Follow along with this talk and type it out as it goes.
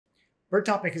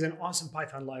BERTopic is an awesome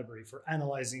Python library for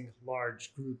analyzing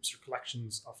large groups or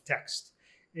collections of text,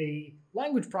 a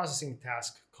language processing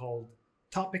task called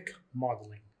topic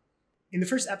modeling. In the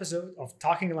first episode of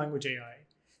Talking Language AI,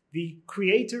 the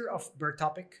creator of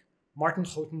BERTopic, Maarten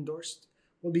Grootendorst,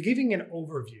 will be giving an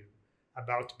overview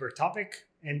about BERTopic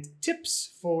and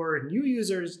tips for new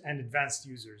users and advanced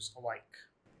users alike.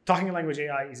 Talking Language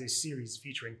AI is a series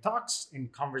featuring talks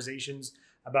and conversations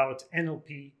about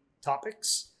NLP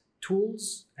topics,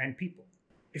 tools, and people.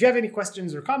 If you have any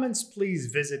questions or comments,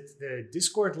 please visit the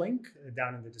Discord link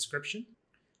down in the description.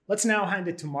 Let's now hand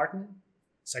it to Maarten,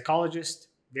 psychologist,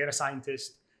 data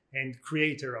scientist, and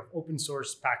creator of open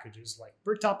source packages like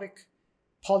BERTopic,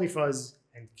 PolyFuzz,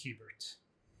 and KeyBERT.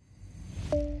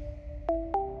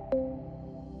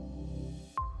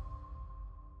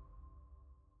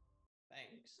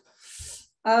 Thanks.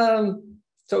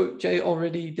 So Jay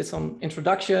already did some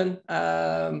introduction.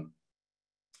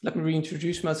 Let me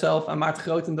reintroduce myself. I'm Maarten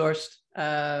Grootendorst.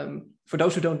 For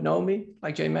those who don't know me,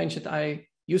 like Jay mentioned, I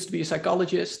used to be a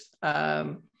psychologist.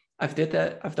 I've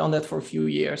done that for a few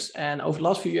years. And over the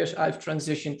last few years, I've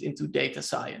transitioned into data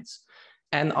science.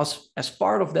 And as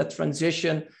part of that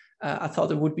transition, I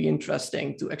thought it would be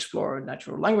interesting to explore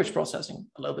natural language processing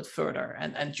a little bit further.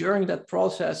 And during that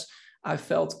process, I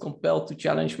felt compelled to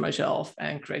challenge myself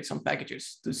and create some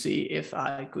packages to see if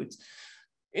I could,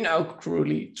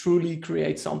 truly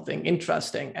create something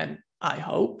interesting. And I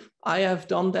hope I have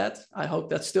done that. I hope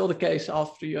that's still the case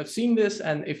after you have seen this.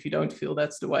 And if you don't feel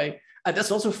that's the way, that's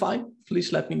also fine.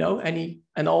 Please let me know. Any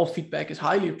and all feedback is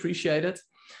highly appreciated.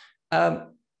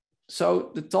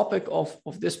 So the topic of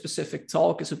this specific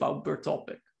talk is about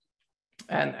BERTopic.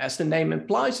 And as the name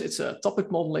implies, it's a topic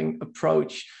modeling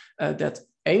approach that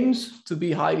aims to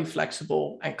be highly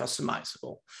flexible and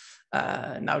customizable.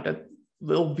 Now that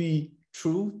will be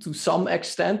true to some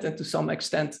extent, and to some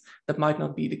extent that might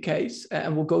not be the case.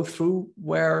 And we'll go through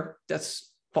where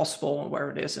that's possible and where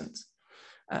it isn't.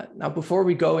 Now, before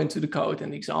we go into the code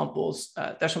and examples,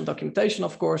 there's some documentation,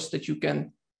 of course, that you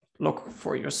can look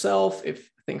for yourself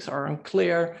if things are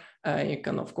unclear. You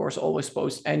can, of course, always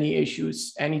post any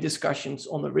issues, any discussions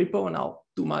on the repo, and I'll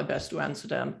do my best to answer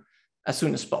them as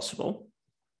soon as possible.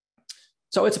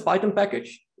 So it's a Python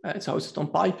package. It's hosted on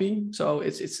PyPy. So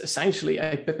it's essentially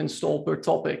a pip install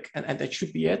BERTopic, and that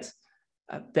should be it.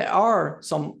 There are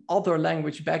some other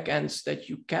language backends that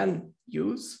you can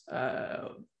use.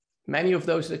 Many of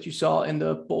those that you saw in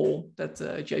the poll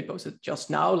that Jay posted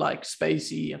just now, like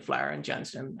Spacey and Flare and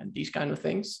Jensen and these kind of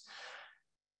things.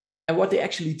 And what they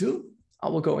actually do, I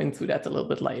will go into that a little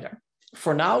bit later.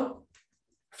 For now,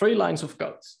 3 lines of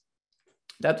code.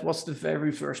 That was the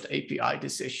very first API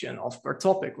decision of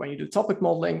BERTopic. When you do topic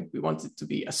modeling, we want it to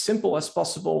be as simple as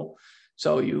possible.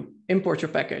 So you import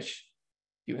your package,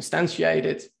 you instantiate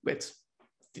it with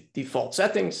the default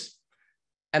settings,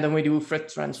 and then we do a thread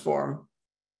transform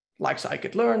like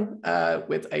scikit-learn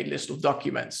with a list of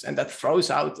documents, and that throws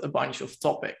out a bunch of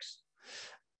topics.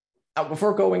 Now,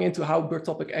 before going into how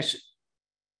BERTopic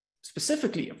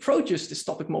specifically approaches this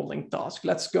topic modeling task,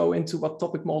 let's go into what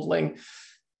topic modeling,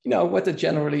 what it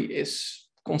generally is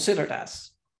considered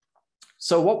as.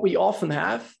 So what we often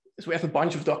have is we have a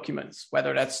bunch of documents,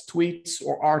 whether that's tweets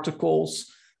or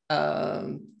articles,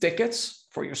 tickets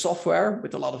for your software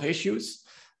with a lot of issues.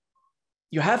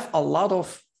 You have a lot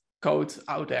of code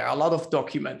out there, a lot of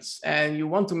documents, and you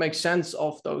want to make sense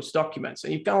of those documents,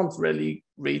 and you can't really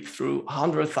read through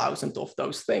 100,000 of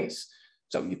those things.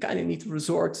 So you kind of need to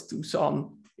resort to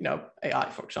some, AI,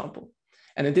 for example.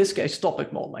 And in this case,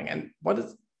 topic modeling. And what it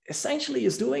essentially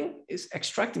is doing is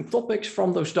extracting topics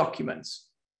from those documents.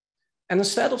 And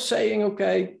instead of saying,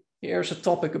 okay, here's a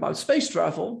topic about space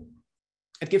travel,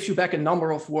 it gives you back a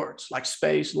number of words like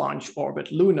space, launch,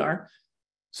 orbit, lunar,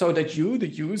 so that you, the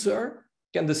user,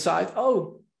 can decide,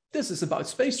 oh, this is about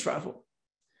space travel.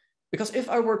 Because if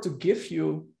I were to give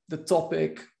you the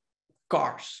topic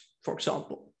cars, for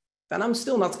example, then I'm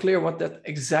still not clear what that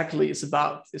exactly is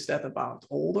about. Is that about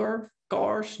older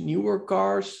cars, newer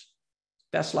cars,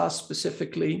 Tesla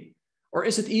specifically? Or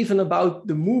is it even about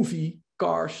the movie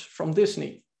Cars from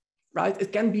Disney, right?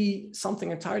 It can be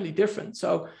something entirely different.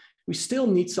 So we still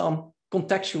need some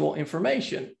contextual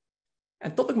information.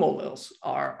 And topic models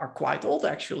are quite old,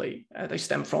 actually. They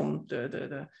stem from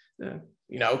the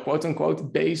quote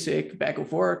unquote, basic bag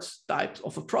of words type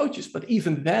of approaches. But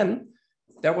even then,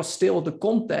 there was still the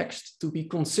context to be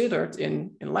considered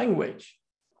in language.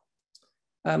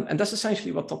 And that's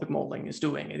essentially what topic modeling is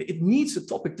doing. It needs a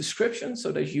topic description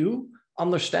so that you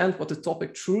understand what the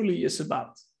topic truly is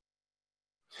about.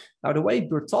 Now, the way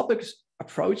BERTopics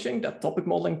approaching that topic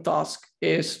modeling task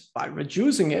is by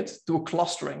reducing it to a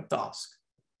clustering task.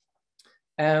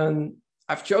 And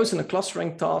I've chosen a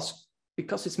clustering task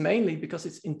because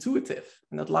it's intuitive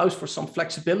and it allows for some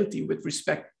flexibility with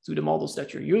respect to the models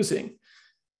that you're using.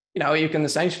 You can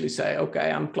essentially say,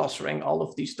 okay, I'm clustering all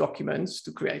of these documents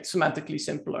to create semantically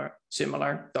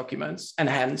similar documents and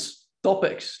hence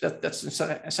topics. That's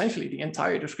essentially the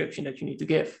entire description that you need to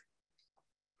give.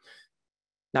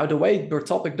 Now, the way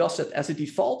BERTopic does it as a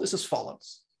default is as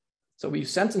follows. So we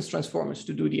use sentence transformers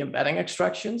to do the embedding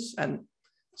extractions, and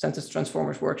sentence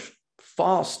transformers works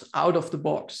fast out of the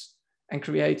box and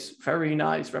creates very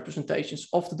nice representations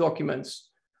of the documents,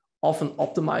 often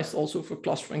optimized also for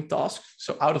clustering tasks.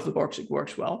 So out of the box, it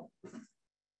works well.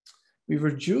 We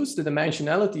reduce the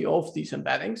dimensionality of these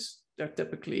embeddings. They're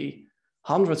typically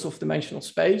hundreds of dimensional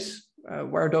space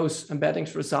where those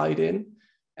embeddings reside in.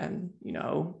 And,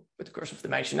 with the curse of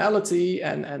dimensionality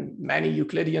and many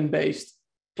Euclidean-based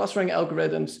clustering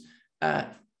algorithms,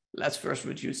 let's first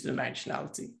reduce the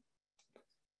dimensionality.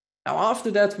 Now,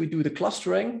 after that, we do the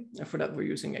clustering, and for that, we're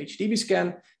using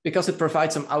HDBScan because it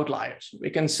provides some outliers. We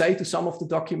can say to some of the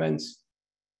documents,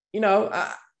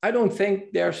 I don't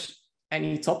think there's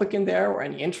any topic in there or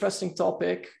any interesting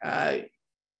topic.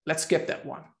 Let's skip that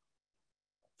one.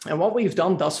 And what we've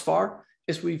done thus far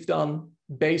is we've done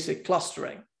basic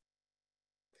clustering.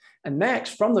 And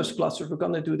next, from those clusters, we're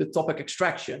going to do the topic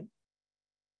extraction.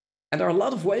 And there are a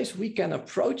lot of ways we can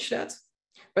approach that.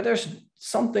 But there's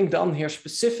something done here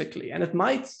specifically, and it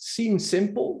might seem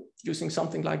simple using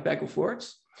something like bag of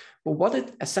words, but what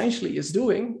it essentially is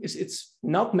doing is it's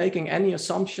not making any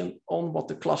assumption on what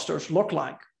the clusters look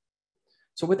like.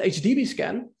 So with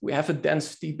HDBScan, we have a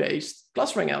density-based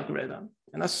clustering algorithm,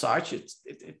 and as such, it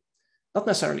not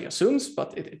necessarily assumes,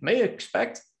 but it may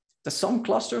expect that some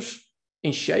clusters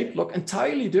in shape look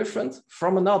entirely different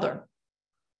from another.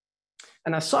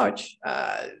 And as such,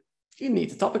 you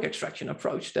need a topic extraction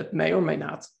approach that may or may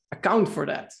not account for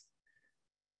that.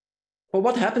 But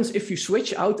what happens if you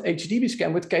switch out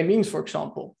HDBScan with k-means, for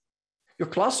example? Your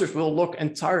clusters will look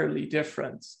entirely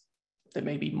different. They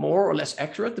may be more or less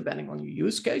accurate depending on your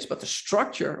use case, but the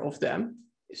structure of them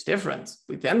is different.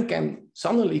 We then can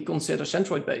suddenly consider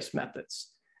centroid-based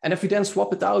methods. And if we then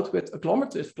swap it out with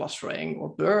agglomerative clustering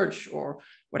or Birch or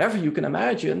whatever you can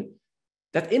imagine,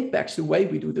 that impacts the way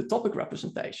we do the topic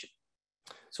representation.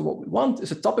 So what we want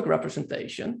is a topic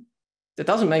representation that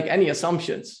doesn't make any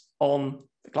assumptions on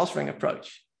the clustering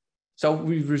approach. So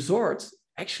we resort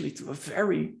actually to a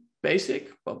very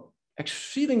basic, but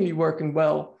exceedingly working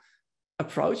well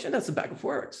approach, and that's a bag of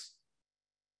words.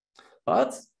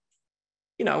 But,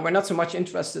 we're not so much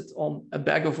interested on a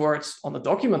bag of words on a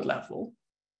document level.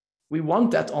 We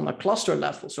want that on a cluster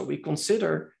level. So we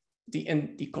consider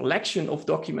the collection of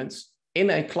documents in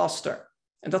a cluster.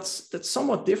 And that's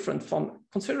somewhat different from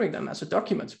considering them as a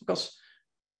document because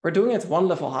we're doing it one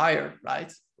level higher,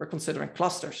 right? We're considering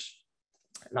clusters,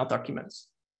 not documents.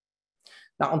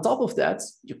 Now, on top of that,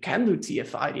 you can do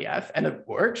TF-IDF and it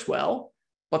works well,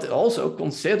 but it also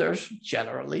considers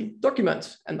generally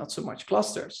documents and not so much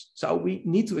clusters. So we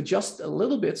need to adjust a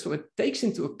little bit so it takes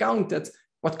into account that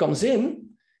what comes in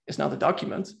is not a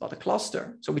document, but a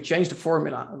cluster. So we change the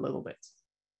formula a little bit.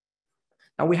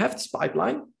 Now we have this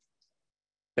pipeline.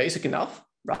 Basic enough,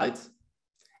 right?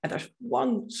 And there's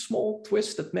one small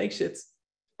twist that makes it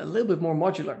a little bit more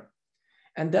modular.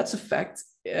 And that's the fact,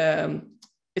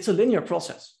 it's a linear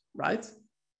process, right?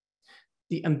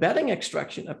 The embedding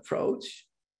extraction approach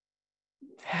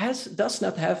does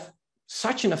not have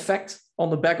such an effect on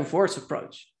the bag of words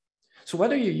approach. So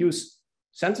whether you use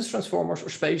sentence transformers or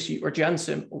Spatie or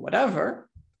Gensim or whatever,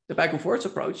 the bag of words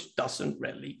approach doesn't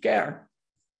really care.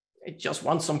 It just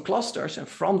wants some clusters and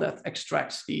from that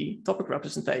extracts the topic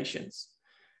representations.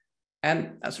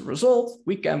 And as a result,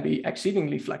 we can be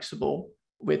exceedingly flexible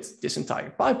with this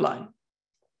entire pipeline.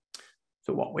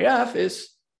 So what we have is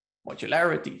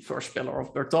modularity, first pillar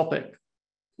of BERTopic.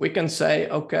 We can say,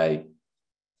 okay,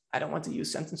 I don't want to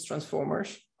use sentence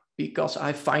transformers because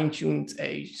I fine-tuned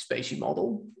a Spatie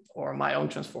model or my own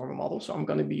transformer model, so I'm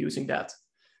going to be using that.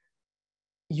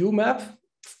 UMAP,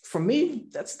 for me,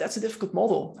 that's a difficult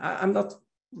model.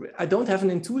 I don't have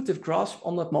an intuitive grasp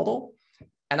on that model,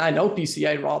 and I know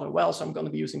PCA rather well, so I'm going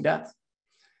to be using that.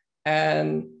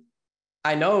 And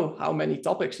I know how many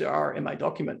topics there are in my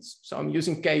documents, so I'm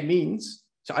using k-means,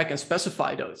 so I can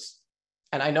specify those.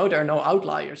 And I know there are no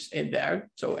outliers in there,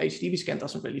 so HDBScan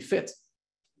doesn't really fit.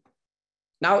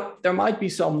 Now, there might be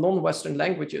some non-Western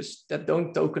languages that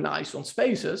don't tokenize on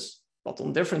spaces, but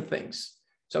on different things.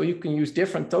 So you can use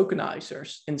different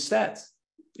tokenizers instead.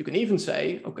 You can even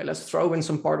say, okay, let's throw in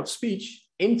some part of speech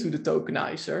into the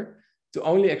tokenizer to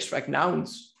only extract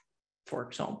nouns, for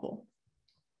example.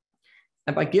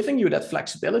 And by giving you that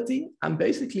flexibility, I'm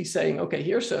basically saying, okay,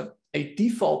 here's a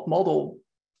default model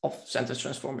of sentence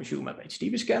transformers UMAP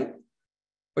HTTP scan,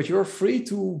 but you're free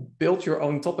to build your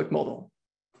own topic model.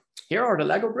 Here are the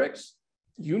Lego bricks.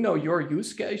 You know your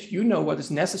use case, you know what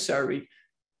is necessary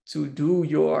to do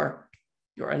your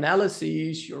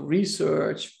analyses, your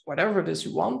research, whatever it is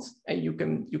you want, and you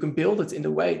can build it in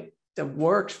a way that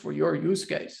works for your use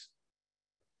case.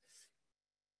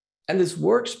 And this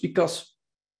works because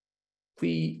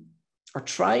we are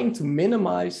trying to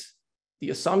minimize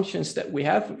the assumptions that we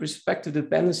have with respect to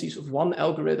dependencies of one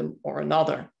algorithm or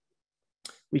another.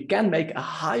 We can make a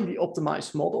highly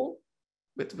optimized model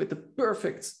with the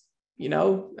perfect,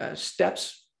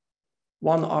 steps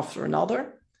one after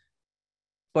another.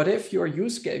 But if your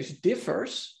use case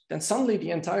differs, then suddenly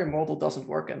the entire model doesn't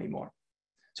work anymore.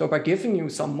 So by giving you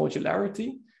some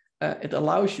modularity, it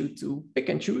allows you to pick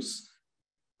and choose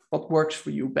what works for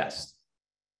you best.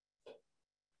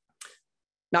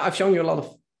 Now, I've shown you a lot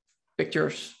of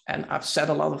pictures and I've said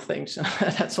a lot of things.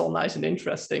 That's all nice and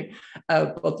interesting.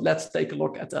 But let's take a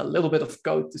look at a little bit of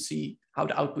code to see how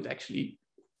the output actually,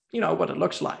 what it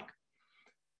looks like.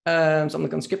 So I'm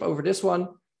going to skip over this one.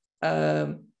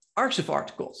 Archive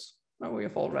articles. Now we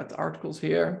have all read the articles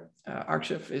here.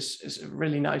 Archive is a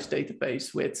really nice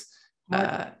database with,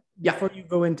 Before you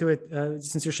go into it,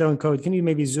 since you're showing code, can you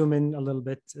maybe zoom in a little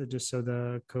bit just so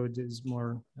the code is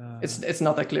more... It's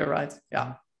not that clear, right?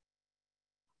 Yeah.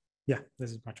 Yeah,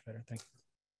 this is much better. Thank you.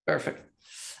 Perfect.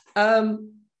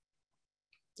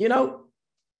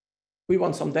 We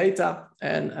want some data,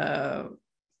 and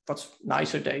what's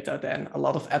nicer data than a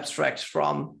lot of abstracts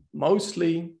from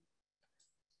mostly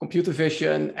computer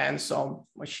vision and some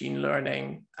machine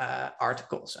learning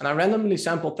articles. And I randomly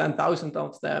sampled 10,000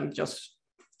 of them just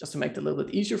to make it a little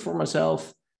bit easier for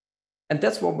myself. And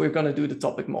that's what we're going to do the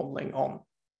topic modeling on.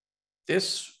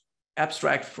 This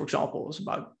abstract, for example, is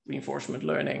about reinforcement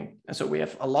learning. And so we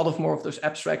have a lot of more of those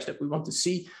abstracts that we want to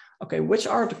see, okay, which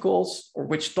articles or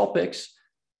which topics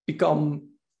become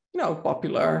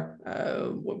popular,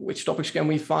 which topics can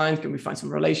we find? Can we find some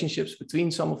relationships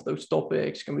between some of those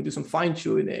topics? Can we do some fine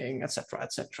tuning, etc.,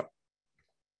 etc.?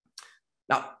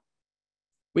 Now,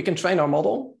 we can train our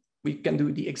model. We can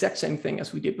do the exact same thing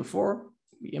as we did before.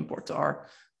 We import our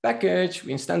package,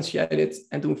 we instantiate it,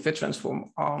 and do a fit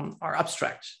transform on our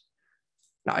abstracts.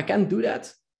 Now, I can do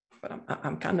that, but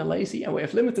I'm kind of lazy and we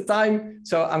have limited time.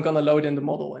 So I'm going to load in the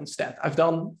model instead. I've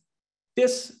done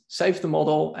this, save the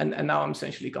model, and now I'm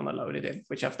essentially going to load it in,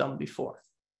 which I've done before.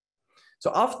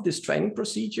 So after this training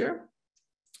procedure,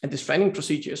 and this training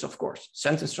procedure is, of course,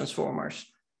 sentence transformers,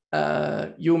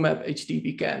 UMAP,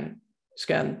 HTTP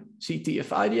scan, CTF,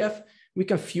 IDF, we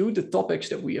can view the topics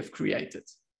that we have created.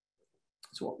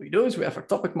 So what we do is we have our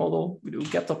topic model, we do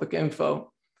get topic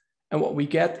info, and what we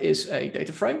get is a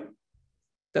data frame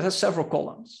that has several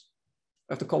columns.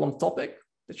 We have the column topic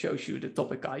that shows you the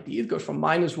topic ID. It goes from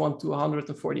 -1 to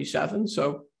 147.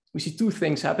 So we see two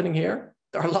things happening here.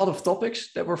 There are a lot of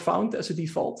topics that were found as a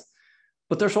default,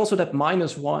 but there's also that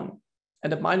 -1.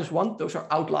 And that -1, those are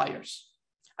outliers.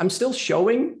 I'm still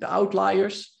showing the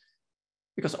outliers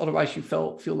because otherwise you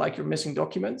feel like you're missing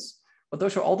documents, but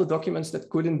those are all the documents that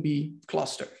couldn't be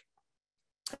clustered.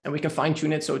 And we can fine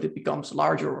tune it so that it becomes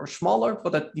larger or smaller,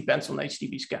 but that depends on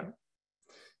HTTP scan.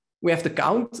 We have the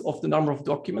count of the number of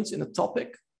documents in a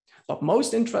topic, but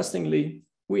most interestingly,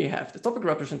 we have the topic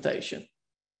representation.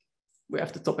 We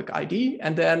have the topic ID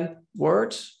and then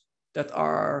words that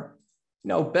are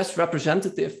best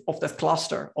representative of that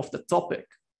cluster of the topic.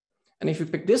 And if you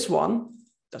pick this one,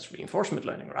 that's reinforcement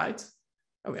learning, right?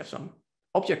 And we have some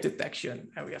object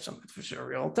detection and we have some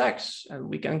adversarial attacks, and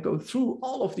we can go through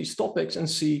all of these topics and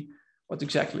see what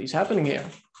exactly is happening here.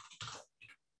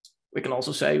 We can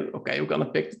also say, okay, we're going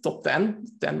to pick the top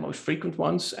 10 most frequent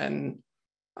ones, and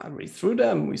read through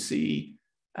them. We see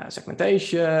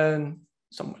segmentation,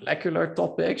 some molecular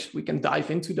topics. We can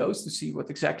dive into those to see what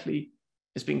exactly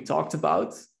is being talked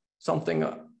about. Something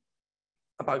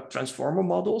about transformer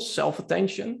models,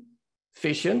 self-attention,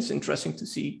 visions. Interesting to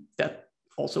see that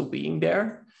also being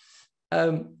there.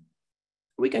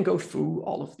 We can go through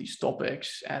all of these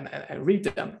topics and read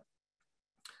them.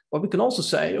 But we can also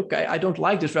say, okay, I don't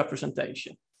like this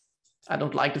representation. I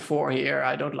don't like the 4 here.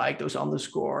 I don't like those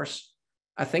underscores.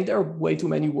 I think there are way too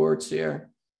many words here.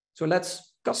 So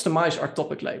let's customize our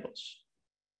topic labels.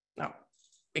 Now,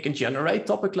 we can generate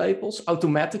topic labels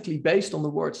automatically based on the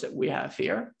words that we have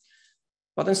here.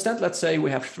 But instead, let's say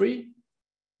we have 3.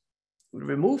 We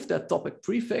remove that topic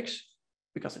prefix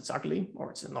because it's ugly or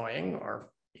it's annoying or,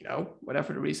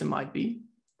 whatever the reason might be.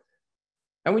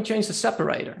 And we change the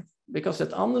separator because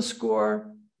that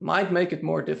underscore might make it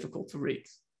more difficult to read.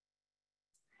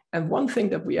 And one thing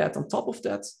that we add on top of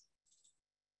that,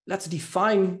 let's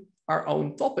define our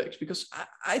own topics, because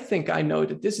I think I know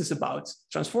that this is about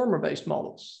transformer-based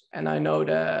models. And I know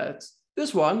that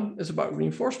this one is about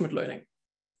reinforcement learning.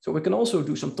 So we can also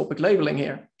do some topic labeling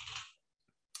here.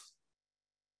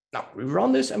 Now we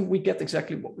run this and we get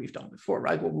exactly what we've done before,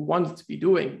 right? What we wanted to be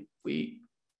doing. We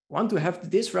want to have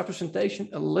this representation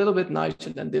a little bit nicer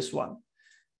than this one.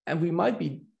 And we might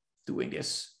be doing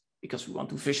this because we want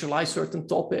to visualize certain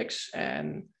topics,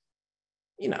 and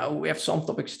we have some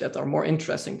topics that are more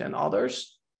interesting than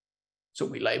others. So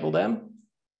we label them.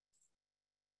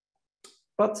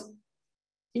 But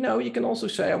you can also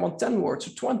say I want 10 words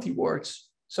or 20 words.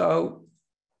 So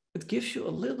it gives you a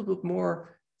little bit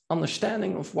more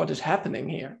understanding of what is happening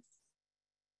here.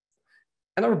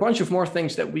 And there are a bunch of more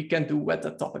things that we can do with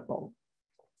the topic model.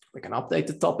 We can update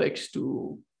the topics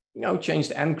to change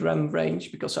the n-gram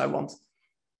range because I want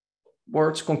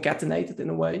words concatenated in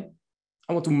a way.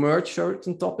 I want to merge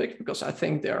certain topics because I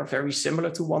think they are very similar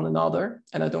to one another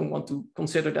and I don't want to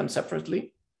consider them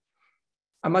separately.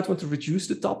 I might want to reduce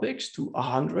the topics to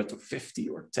 100 or 50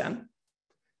 or 10.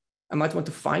 I might want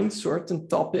to find certain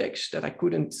topics that I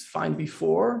couldn't find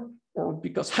before, or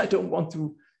because I don't want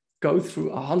to go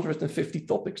through 150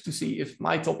 topics to see if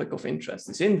my topic of interest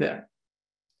is in there.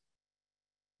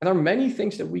 And there are many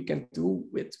things that we can do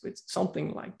with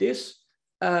something like this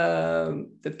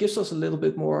that gives us a little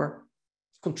bit more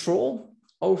control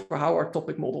over how our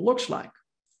topic model looks like.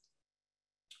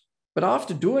 But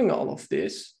after doing all of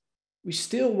this, we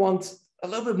still want a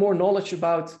little bit more knowledge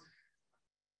about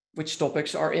which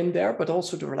topics are in there, but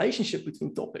also the relationship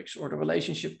between topics, or the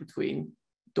relationship between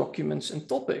documents and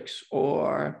topics,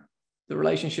 or the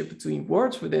relationship between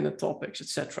words within a topics,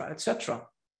 etc., etc.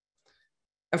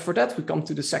 And for that, we come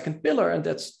to the second pillar, and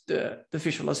that's the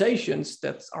visualizations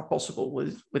that are possible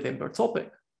within BERTopic.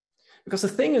 Because the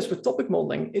thing is with topic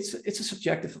modeling, it's a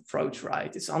subjective approach,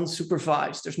 right? It's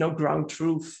unsupervised. There's no ground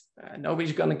truth.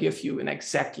 Nobody's going to give you an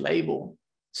exact label.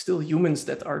 Still humans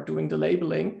that are doing the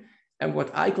labeling. And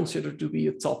what I consider to be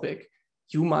a topic,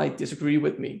 you might disagree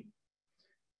with me.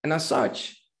 And as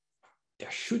such,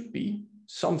 there should be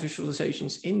some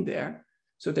visualizations in there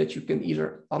so that you can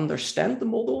either understand the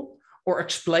model or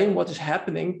explain what is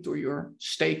happening to your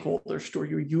stakeholders, to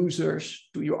your users,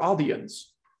 to your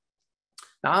audience.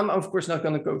 Now, I'm of course not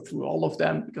going to go through all of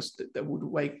them because that would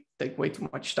take way too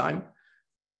much time.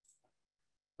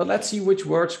 But let's see which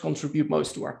words contribute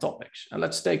most to our topics. And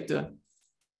let's take the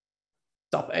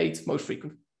top 8 most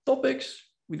frequent topics.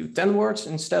 We do 10 words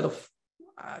instead of,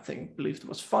 I believe it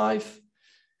was 5.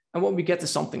 And what we get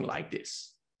is something like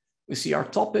this. We see our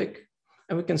topic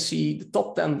and we can see the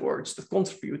top 10 words that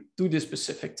contribute to this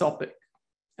specific topic.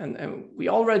 And we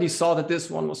already saw that this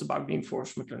one was about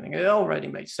reinforcement learning. It already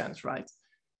made sense, right?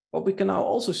 But we can now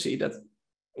also see that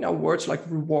words like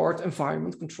reward,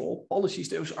 environment, control, policies,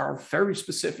 those are very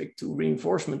specific to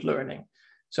reinforcement learning.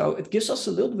 So it gives us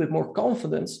a little bit more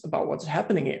confidence about what's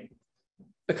happening here.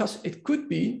 Because it could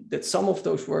be that some of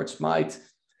those words might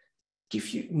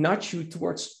nudge you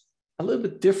towards a little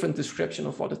bit different description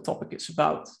of what the topic is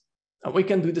about. And we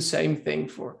can do the same thing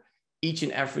for each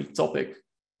and every topic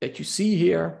that you see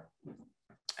here.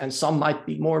 And some might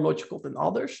be more logical than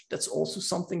others. That's also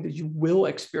something that you will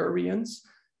experience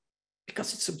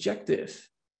because it's subjective.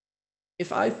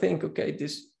 If I think, okay,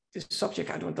 this subject,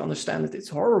 I don't understand it, it's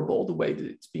horrible the way that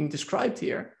it's being described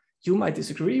here, you might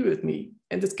disagree with me.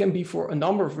 And it can be for a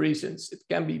number of reasons. It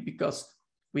can be because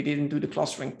we didn't do the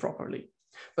clustering properly.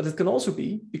 But it can also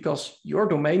be because your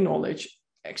domain knowledge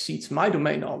exceeds my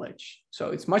domain knowledge.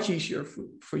 So it's much easier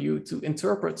for you to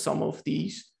interpret some of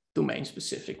these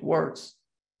domain-specific words.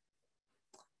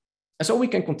 And so we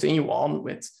can continue on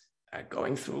with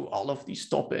going through all of these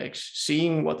topics,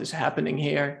 seeing what is happening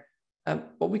here.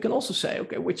 But we can also say,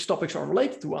 okay, which topics are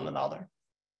related to one another?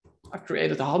 I've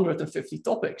created 150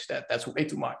 topics. That's way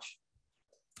too much.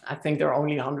 I think there are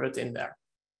only 100 in there,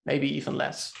 maybe even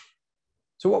less.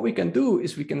 So what we can do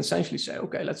is we can essentially say,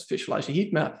 okay, let's visualize a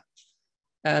heat map.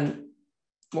 And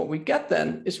what we get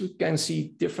then is we can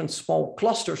see different small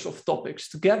clusters of topics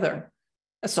together.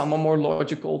 And some are more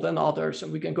logical than others,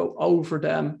 and we can go over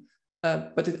them.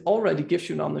 But it already gives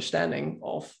you an understanding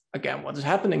of, again, what is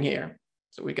happening here.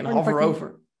 So we can hover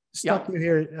over. Stop you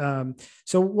here.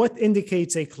 So what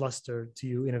indicates a cluster to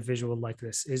you in a visual like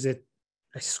this? Is it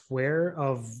a square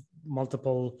of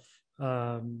multiple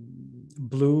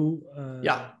blue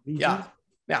regions?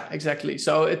 Yeah, exactly.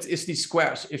 So it's these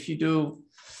squares. If you do,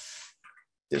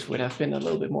 this would have been a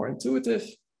little bit more intuitive.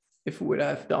 If we would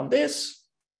have done this,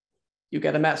 you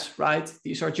get a mess, right?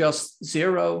 These are just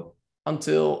 0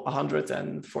 until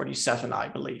 147, I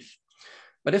believe.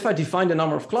 But if I define the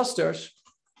number of clusters,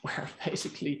 we're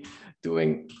basically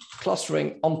doing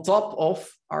clustering on top of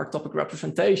our topic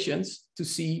representations to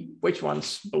see which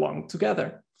ones belong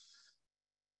together.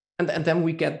 And then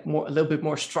we get a little bit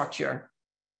more structure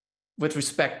with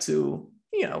respect to,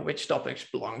 which topics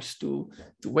belongs to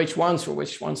which ones, or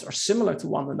which ones are similar to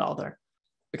one another.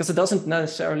 Because it doesn't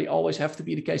necessarily always have to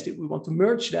be the case that we want to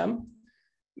merge them.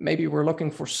 Maybe we're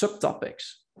looking for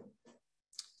subtopics.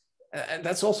 And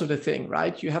that's also the thing,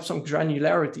 right? You have some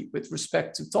granularity with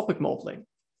respect to topic modeling.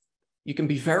 You can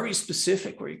be very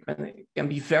specific, or you can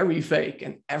be very vague,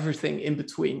 and everything in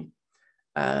between.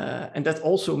 And that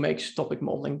also makes topic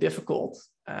modeling difficult.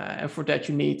 And for that,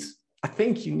 I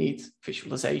think you need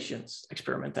visualizations,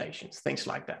 experimentations, things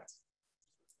like that.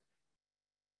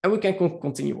 And we can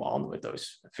continue on with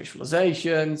those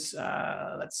visualizations.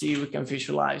 Let's see, we can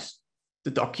visualize the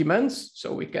documents.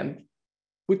 So we can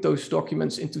put those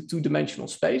documents into two-dimensional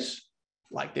space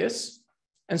like this,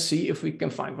 and see if we can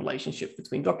find relationship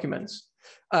between documents,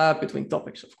 between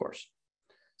topics, of course.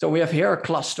 So we have here a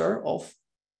cluster of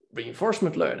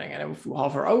reinforcement learning, and if we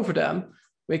hover over them,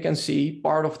 we can see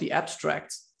part of the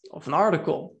abstract of an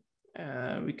article.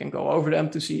 We can go over them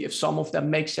to see if some of them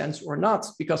make sense or not,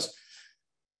 because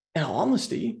in all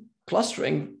honesty,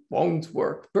 clustering won't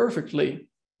work perfectly.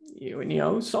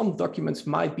 Some documents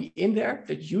might be in there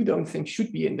that you don't think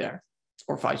should be in there,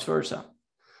 or vice versa.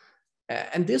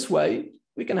 And this way,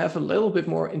 we can have a little bit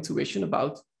more intuition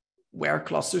about where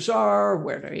clusters are,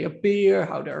 where they appear,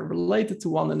 how they're related to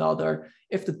one another,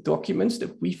 if the documents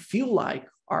that we feel like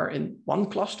are in one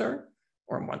cluster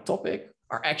or in one topic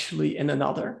are actually in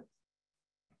another.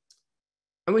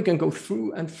 And we can go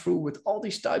through and through with all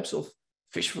these types of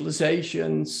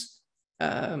visualizations,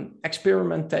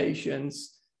 experimentations.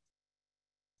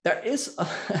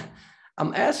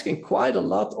 I'm asking quite a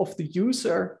lot of the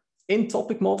user in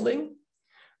topic modeling,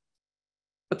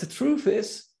 but the truth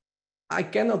is, I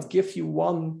cannot give you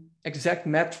one exact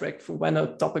metric for when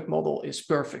a topic model is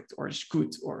perfect or is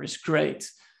good or is great.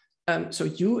 So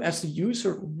you as the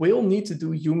user will need to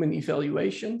do human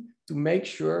evaluation to make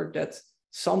sure that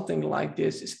something like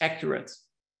this is accurate,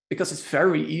 because it's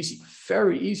very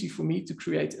easy for me to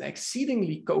create an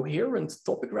exceedingly coherent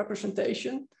topic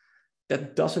representation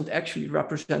that doesn't actually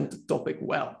represent the topic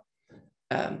well.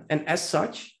 And as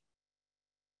such,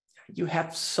 you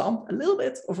have a little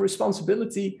bit of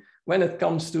responsibility when it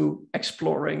comes to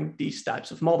exploring these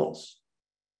types of models.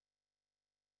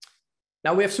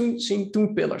 Now we have seen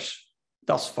two pillars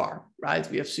thus far, right?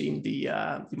 We have seen the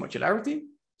modularity.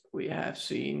 We have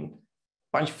seen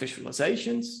a bunch of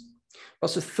visualizations.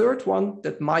 There's a third one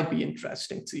that might be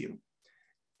interesting to you.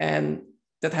 And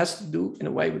that has to do in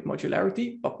a way with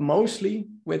modularity, but mostly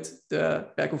with the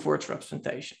bag of words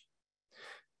representation.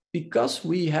 Because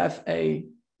we have a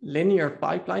linear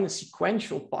pipeline, a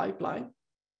sequential pipeline,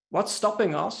 what's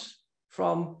stopping us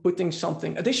from putting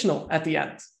something additional at the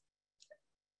end?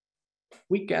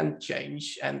 We can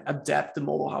change and adapt the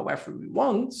model however we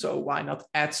want, so why not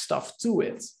add stuff to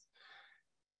it?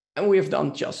 And we have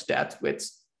done just that with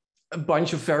a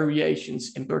bunch of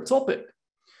variations in BERTopic.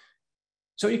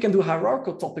 So you can do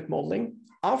hierarchical topic modeling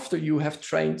after you have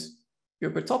trained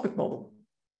your BERTopic model,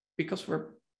 because we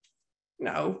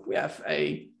have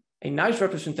a nice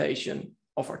representation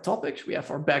of our topics. We have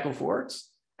our bag of words,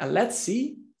 and let's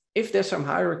see if there's some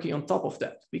hierarchy on top of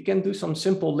that. We can do some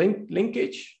simple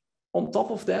linkage on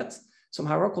top of that, some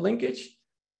hierarchical linkage,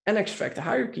 and extract the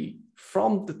hierarchy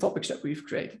from the topics that we've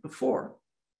created before.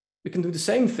 We can do the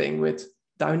same thing with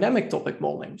dynamic topic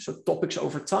modeling, so topics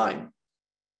over time.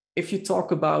 If you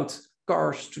talk about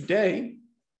cars today,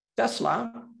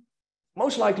 Tesla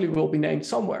most likely will be named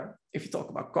somewhere. If you talk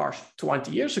about cars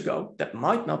 20 years ago, that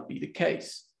might not be the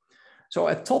case. So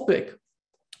a topic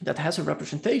that has a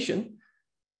representation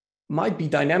might be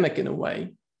dynamic in a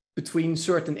way between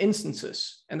certain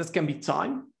instances. And that can be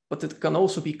time, but it can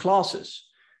also be classes.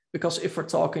 Because if we're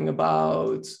talking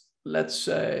about, let's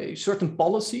say, certain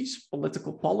policies,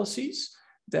 political policies,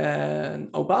 then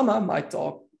Obama might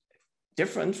talk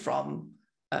different from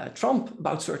Trump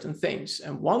about certain things.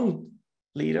 And one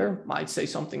leader might say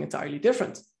something entirely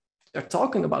different. They're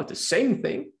talking about the same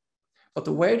thing, but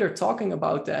the way they're talking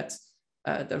about that,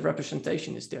 the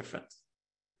representation is different.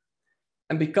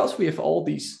 And because we have all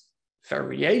these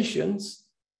variations,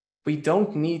 we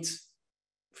don't need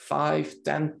 5,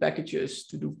 10 packages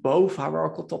to do both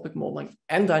hierarchical topic modeling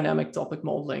and dynamic topic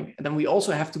modeling. And then we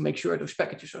also have to make sure those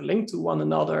packages are linked to one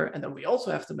another. And then we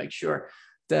also have to make sure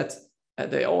that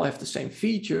they all have the same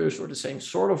features or the same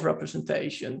sort of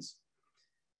representations.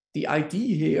 the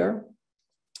idea here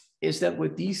is that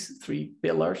with these 3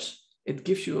 pillars, it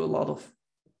gives you a lot of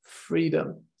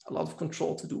freedom, a lot of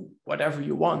control to do whatever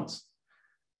you want.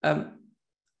 And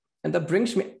that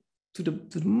brings me to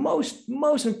the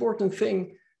most important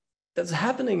thing that's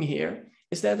happening here,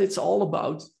 is that it's all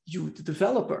about you, the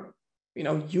developer. You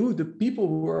know, you, the people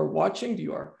who are watching,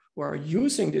 who are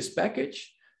using this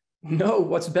package, know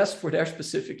what's best for their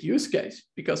specific use case.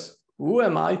 Because who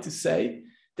am I to say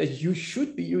that you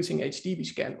should be using HDB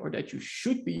scan or that you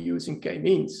should be using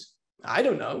k-means? I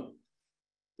don't know.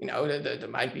 You know, there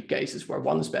might be cases where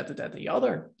one is better than the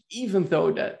other, even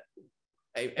though that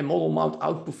a model might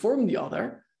outperform the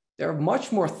other. There are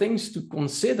much more things to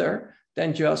consider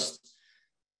than just,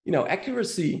 you know,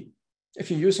 accuracy.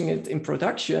 If you're using it in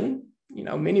production, you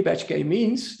know, mini batch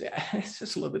k-means, it's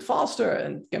just a little bit faster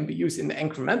and can be used in the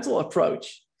incremental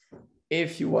approach.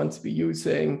 If you want to be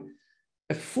using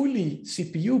a fully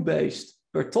CPU-based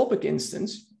BERTopic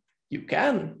instance, you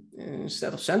can,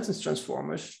 instead of sentence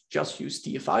transformers, just use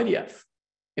TF-IDF.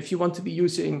 If you want to be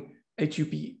using a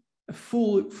fully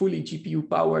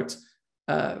GPU-powered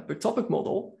BERTopic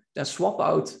model, then swap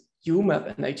out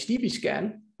UMAP and HDB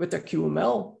scan with their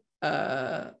QML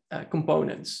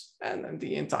components, and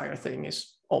the entire thing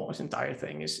is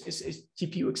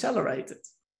GPU accelerated.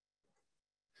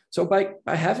 So by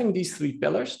having these 3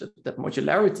 pillars, that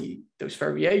modularity, those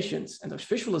variations, and those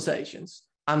visualizations,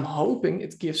 I'm hoping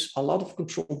it gives a lot of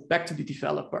control back to the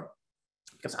developer,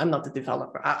 because I'm not the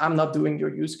developer. I'm not doing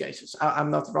your use cases. I'm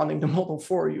not running the model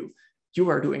for you. You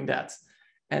are doing that.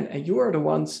 And you are the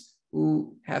ones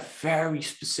who have very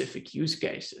specific use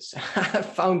cases. I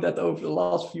found that over the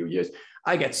last few years,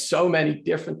 I get so many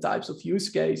different types of use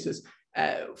cases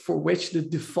for which the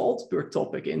default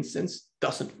BERTopic instance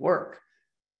doesn't work.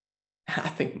 I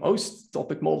think most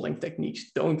topic modeling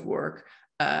techniques don't work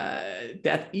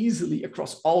that easily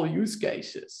across all use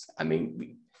cases. I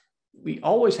mean, we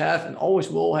always have and always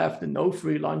will have the no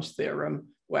free lunch theorem,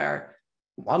 where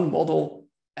one model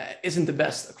isn't the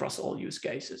best across all use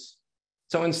cases.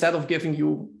 So instead of giving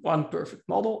you one perfect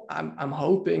model, I'm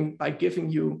hoping by giving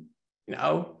you, you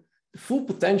know, the full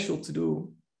potential to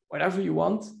do whatever you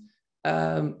want,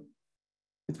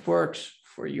 it works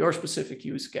for your specific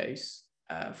use case,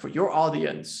 for your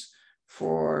audience,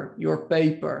 for your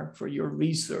paper, for your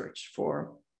research,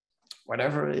 for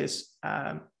whatever it is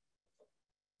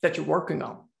that you're working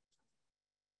on.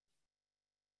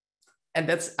 And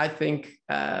that's, I think,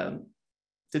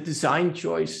 the design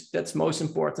choice that's most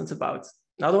important about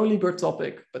not only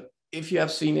BERTopic, but if you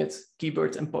have seen it,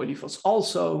 KeyBERT and PolyFuzz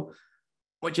also,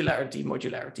 modularity,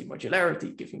 modularity,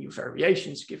 modularity, giving you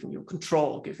variations, giving you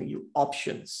control, giving you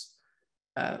options.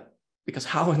 Because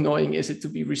how annoying is it to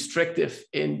be restrictive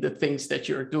in the things that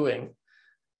you're doing?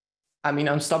 I mean,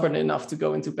 I'm stubborn enough to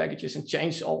go into packages and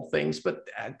change all things, but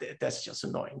that's just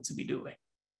annoying to be doing.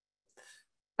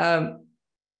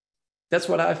 That's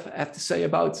what I have to say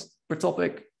about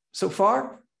BERTopic so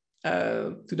far.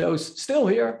 To those still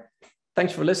here,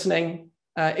 thanks for listening.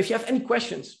 If you have any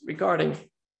questions regarding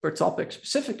BERTopic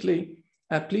specifically,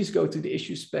 please go to the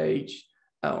issues page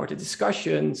or the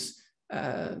discussions.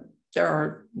 There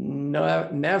are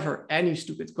never any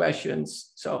stupid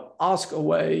questions, so ask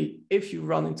away if you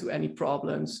run into any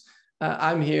problems.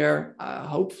 I'm here.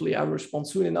 Hopefully I will respond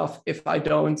soon enough. If I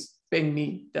don't, ping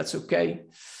me, that's okay.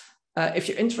 If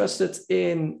you're interested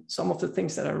in some of the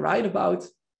things that I write about,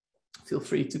 feel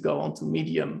free to go onto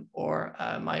Medium or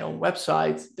my own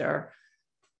website. There are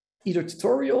either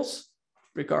tutorials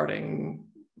regarding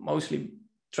mostly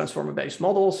transformer-based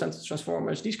models, sentence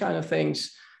transformers, these kind of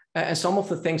things, and some of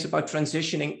the things about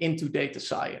transitioning into data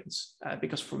science.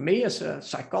 Because for me as a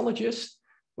psychologist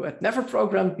who had never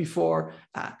programmed before,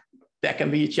 that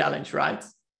can be a challenge, right?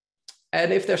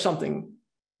 And if there's something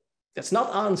that's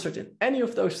not answered in any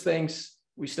of those things,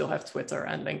 we still have Twitter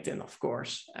and LinkedIn, of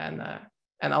course.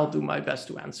 And I'll do my best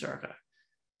to answer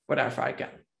whatever I can.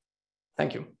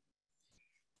 Thank you.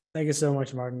 Thank you so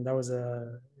much, Maarten. That was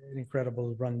an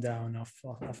incredible rundown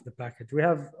of the package. We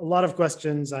have a lot of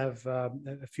questions. I have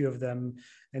a few of them.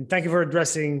 And thank you for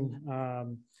addressing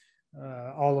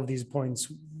all of these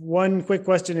points. One quick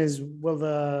question is, will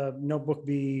the notebook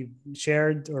be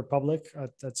shared or public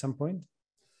at some point?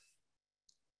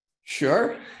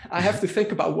 Sure. I have to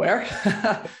think about where.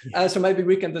 So maybe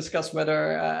we can discuss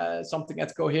whether something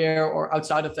at Cohere or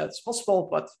outside of that is possible.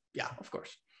 But yeah, of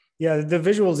course. Yeah, the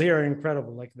visuals here are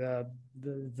incredible. Like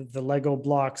the Lego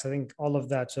blocks, I think all of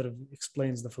that sort of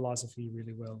explains the philosophy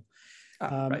really well.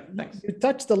 Right, thanks. You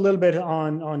touched a little bit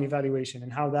on evaluation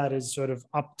and how that is sort of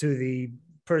up to the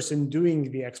person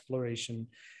doing the exploration.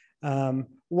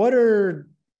 What are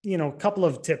couple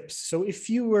of tips. So if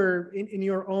you were in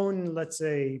your own, let's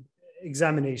say,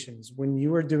 examinations, when you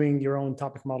were doing your own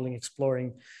topic modeling,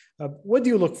 exploring, what do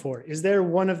you look for? Is there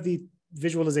one of the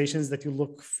visualizations that you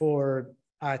look for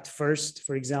at first?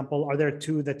 For example, are there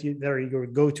two that are your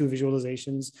go-to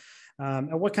visualizations?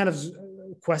 And what kind of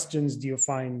questions do you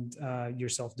find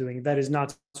yourself doing that is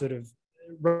not sort of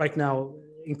right now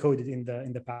encoded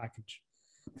in the package?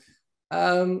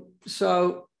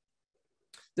 So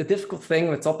the difficult thing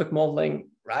with topic modeling,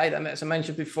 right? And as I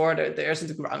mentioned before, there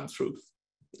isn't a ground truth.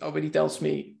 Nobody tells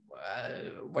me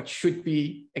what should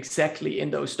be exactly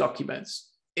in those documents.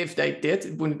 If they did,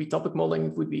 it wouldn't be topic modeling,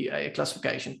 it would be a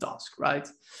classification task, right?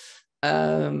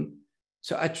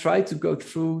 So I try to go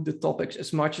through the topics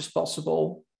as much as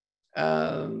possible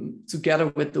together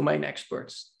with domain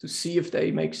experts to see if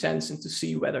they make sense and to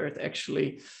see whether it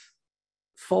actually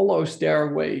follows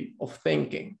their way of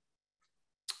thinking.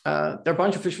 There are a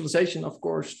bunch of visualization, of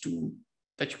course,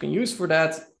 that you can use for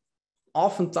that.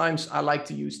 Oftentimes, I like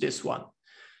to use this one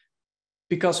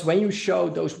because when you show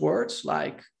those words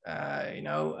like,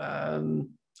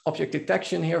 object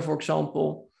detection here, for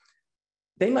example,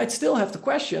 they might still have the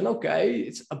question, okay,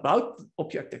 it's about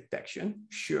object detection,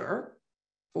 sure,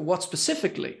 but what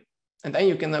specifically? And then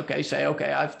you can, say,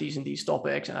 okay, I have these and these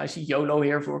topics, and I see YOLO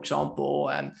here, for example,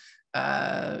 and,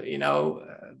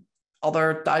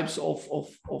 other types of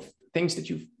things that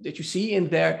you see in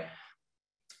there.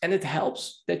 And it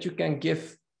helps that you can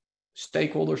give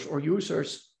stakeholders or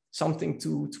users something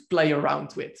to play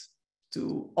around with,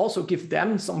 to also give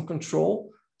them some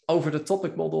control over the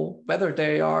topic model, whether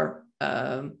they are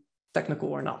technical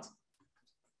or not.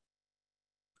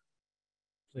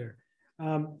 Clear.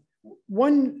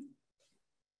 One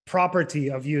property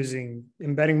of using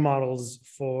embedding models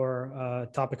for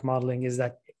topic modeling is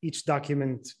that each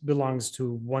document belongs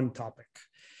to one topic.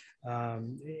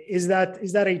 Is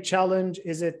that a challenge?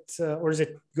 Is it or is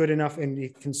it good enough and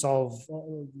it can solve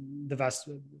the vast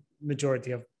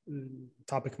majority of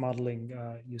topic modeling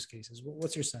use cases?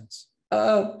 What's your sense?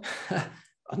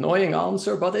 Annoying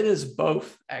answer, but it is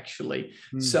both actually.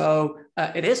 So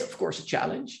it is, of course, a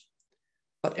challenge,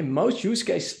 but in most use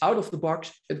cases out of the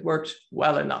box, it works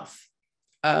well enough.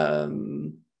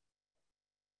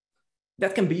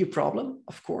 That can be a problem,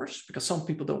 of course, because some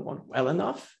people don't want well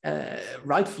enough,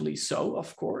 rightfully so,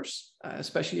 of course,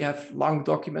 especially you have long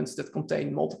documents that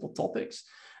contain multiple topics.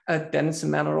 Then it's a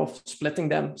matter of splitting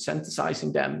them,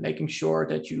 synthesizing them, making sure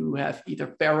that you have either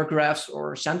paragraphs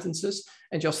or sentences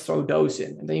and just throw those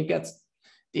in. And then you get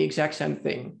the exact same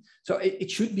thing. So it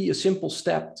should be a simple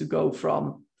step to go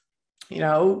from,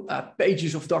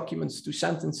 pages of documents to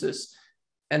sentences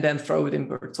and then throw it in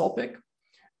BERTopic.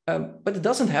 But it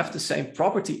doesn't have the same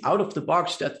property out of the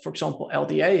box that, for example,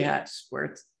 LDA has, where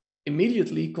it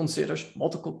immediately considers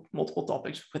multiple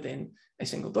topics within a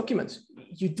single document.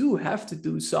 You do have to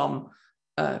do some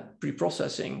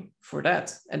pre-processing for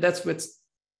that. And that's with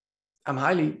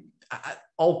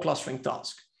all clustering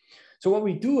tasks. So what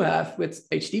we do have with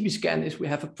HDB scan is we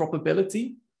have a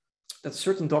probability that a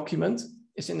certain document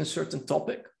is in a certain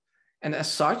topic. And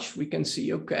as such, we can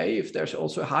see, okay, if there's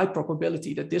also a high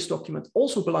probability that this document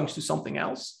also belongs to something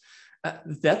else,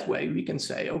 that way we can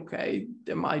say, okay,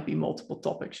 there might be multiple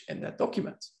topics in that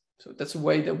document. So that's a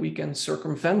way that we can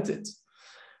circumvent it.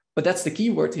 But that's the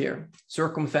key word here,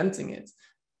 circumventing it.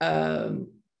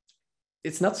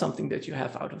 It's not something that you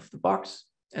have out of the box,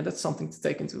 and that's something to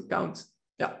take into account.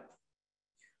 Yeah.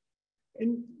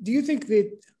 And do you think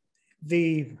that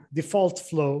the default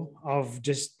flow of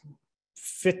just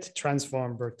fit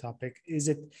transform BERTopic,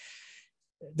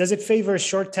 does it favor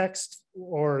short text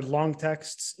or long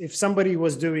texts? If somebody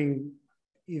was doing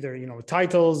either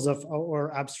titles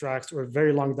or abstracts or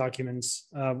very long documents,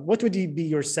 what would be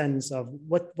your sense of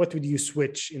what would you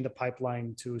switch in the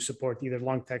pipeline to support either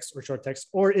long text or short text,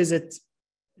 or is it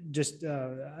just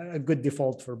a good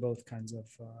default for both kinds of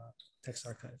text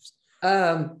archives?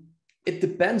 It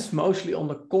depends mostly on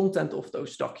the content of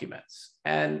those documents.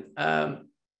 And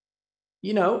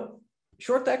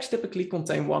short text typically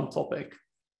contain one topic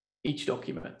each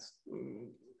document.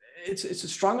 It's a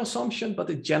strong assumption,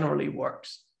 but it generally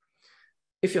works.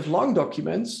 If you have long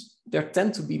documents, there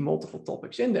tend to be multiple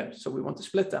topics in there, so we want to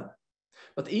split them.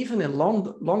 But even in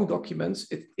long documents,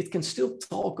 it can still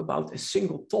talk about a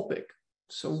single topic.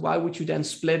 So why would you then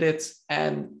split it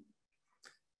and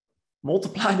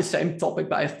multiply the same topic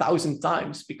by 1,000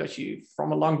 times, because you,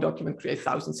 from a long document, create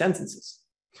 1,000 sentences?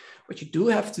 What you do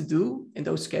have to do in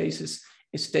those cases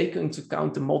is take into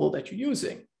account the model that you're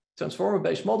using.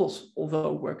 Transformer-based models,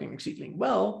 although working exceedingly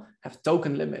well, have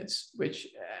token limits, which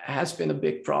has been a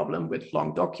big problem with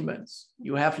long documents.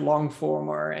 You have long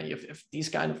former and you have these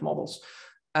kind of models,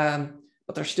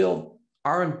 but there still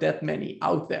aren't that many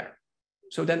out there.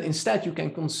 So then instead you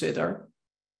can consider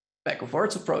back of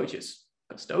words approaches,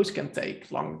 because those can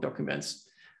take long documents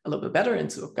a little bit better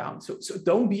into account. So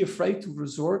don't be afraid to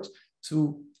resort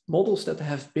to models that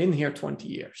have been here 20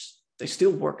 years. They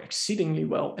still work exceedingly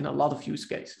well in a lot of use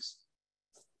cases.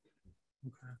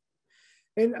 Okay.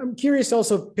 And I'm curious to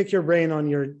also pick your brain on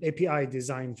your API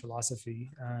design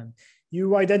philosophy.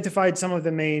 You identified some of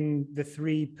the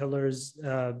three pillars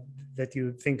that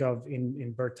you think of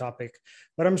in BERTopic,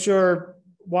 but I'm sure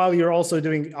while you're also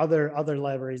doing other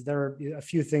libraries, there are a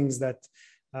few things that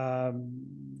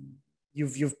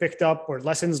you've picked up or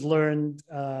lessons learned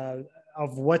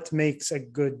of what makes a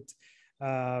good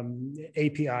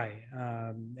API.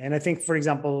 And I think, for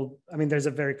example, I mean, there's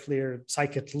a very clear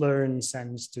scikit-learn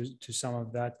sense to some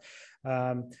of that.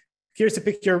 Curious to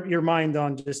pick your mind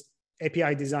on just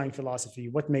API design philosophy.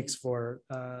 What makes for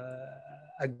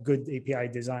a good API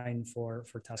design for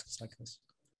tasks like this?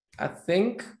 I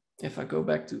think if I go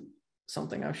back to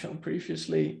something I've shown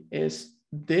previously, is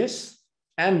this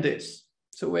and this.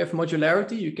 So we have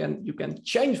modularity. You can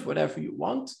change whatever you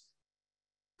want,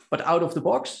 but out of the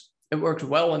box, it works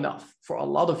well enough for a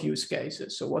lot of use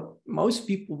cases. So what most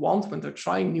people want when they're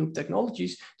trying new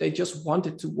technologies, they just want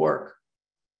it to work.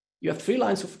 You have 3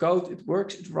 lines of code, it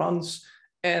works, it runs,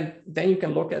 and then you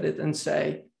can look at it and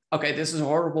say, okay, this is a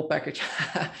horrible package.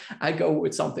 I go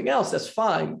with something else, that's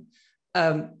fine.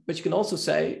 But you can also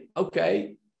say,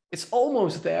 okay, it's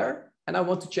almost there, and I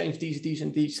want to change these,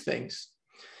 and these things.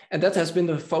 And that has been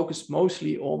the focus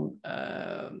mostly on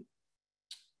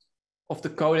of the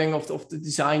coding, of the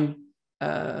design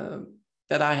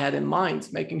that I had in mind,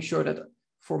 making sure that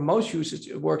for most users,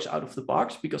 it works out of the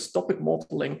box, because topic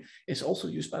modeling is also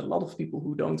used by a lot of people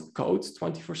who don't code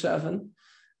 24/7.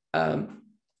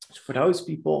 So for those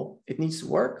people, it needs to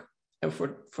work. And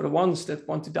for the ones that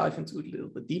want to dive into it a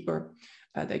little bit deeper,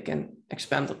 they can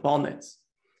expand upon it.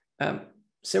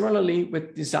 Similarly,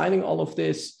 with designing all of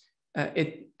this,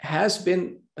 it has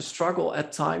been a struggle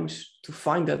at times to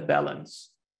find that balance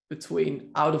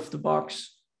between out of the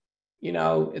box,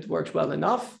 it works well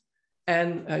enough,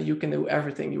 and you can do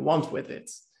everything you want with it.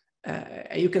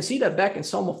 And you can see that back in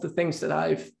some of the things that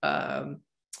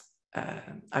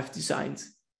I've designed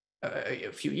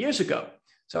a few years ago.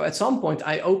 So at some point,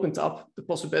 I opened up the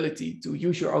possibility to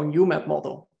use your own UMAP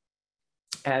model.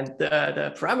 And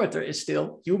the parameter is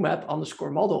still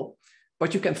UMAP_model,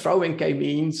 but you can throw in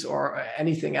k-means or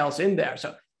anything else in there.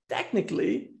 So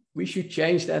technically, we should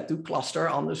change that to cluster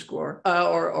underscore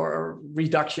or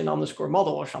reduction underscore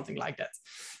model or something like that.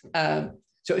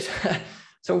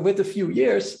 So with a few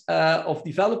years of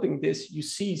developing this, you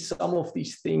see some of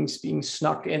these things being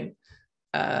snuck in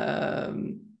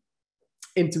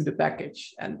into the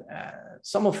package. And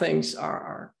some of things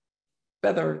are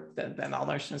better than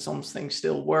others, and some things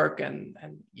still work and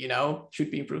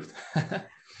should be improved.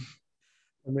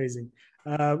 Amazing.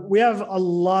 We have a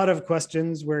lot of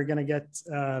questions. We're going to get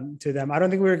to them. I don't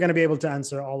think we're going to be able to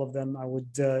answer all of them. I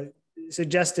would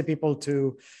suggest to people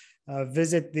to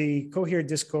visit the Cohere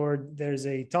Discord. There's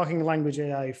a Talking Language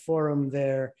AI forum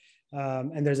there,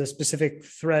 and there's a specific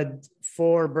thread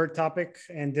for BERTopic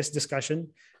and this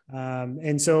discussion.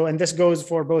 And this goes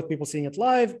for both people seeing it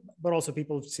live, but also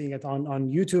people seeing it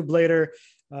on YouTube later.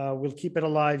 We'll keep it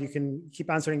alive. You can keep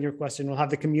answering your question. We'll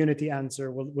have the community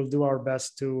answer. We'll do our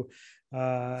best to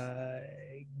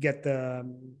get the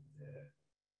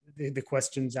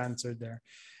questions answered there.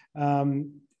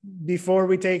 Before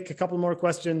we take a couple more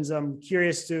questions, I'm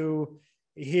curious to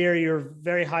hear your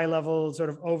very high level sort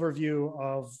of overview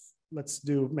of, let's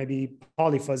do maybe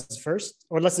PolyFuzz first,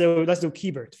 or let's do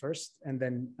KeyBERT first, and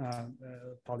then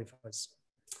PolyFuzz.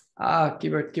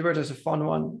 KeyBERT is a fun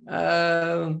one.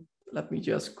 Let me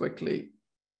just quickly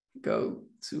go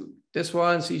to this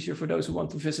one. It's easier for those who want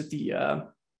to visit the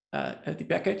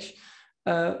package.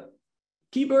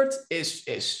 KeyBERT is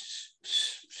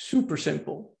super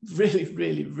simple,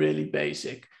 really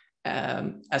basic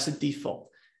as a default.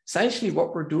 Essentially,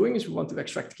 what we're doing is we want to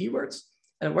extract keywords.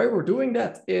 And the way we're doing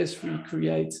that is we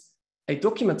create a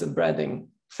document embedding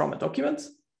from a document.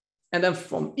 And then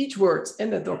from each word in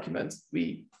that document,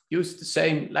 we use the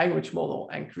same language model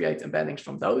and create embeddings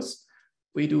from those.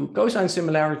 We do cosine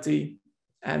similarity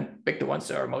and pick the ones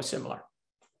that are most similar.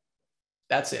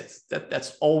 That's it.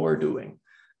 That's all we're doing.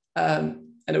 And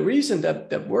the reason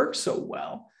that works so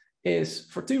well is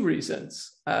for 2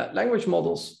 reasons. Language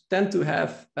models tend to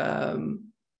have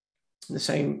the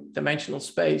same dimensional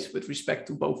space with respect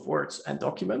to both words and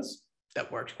documents.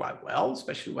 that works quite well,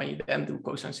 especially when you then do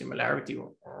cosine similarity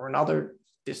or another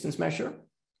distance measure.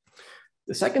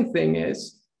 The second thing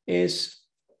is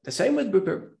the same with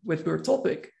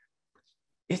BERTopic.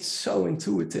 It's so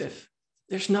intuitive.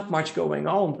 There's not much going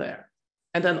on there.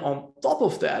 And then on top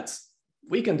of that,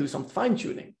 we can do some fine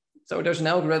tuning. So there's an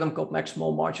algorithm called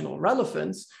maximal marginal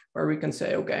relevance, where we can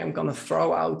say, okay, I'm going to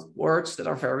throw out words that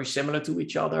are very similar to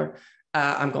each other.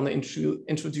 I'm going to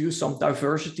introduce some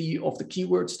diversity of the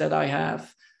keywords that I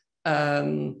have.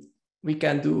 We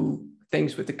can do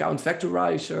things with the count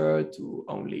vectorizer to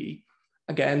only,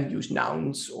 again, use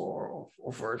nouns or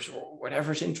verbs or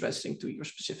whatever's interesting to your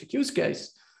specific use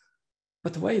case.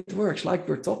 But the way it works, like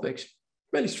BERTopics,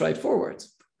 really straightforward.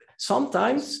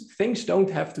 Sometimes things don't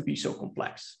have to be so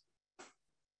complex.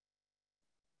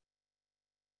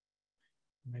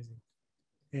 Amazing.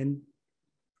 And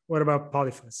what about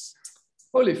PolyFuzz?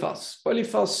 PolyFuzz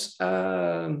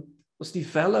was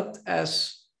developed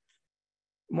as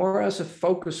more as a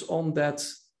focus on that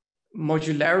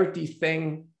modularity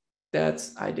thing that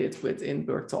I did within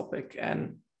BERTopic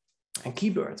and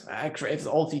KeyBERT. I created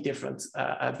all the different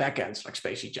backends like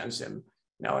Spacey, Gensim,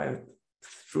 and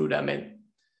threw them in.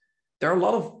 There are a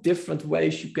lot of different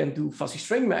ways you can do fuzzy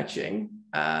string matching.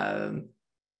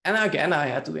 And again, I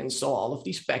had to install all of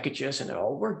these packages and they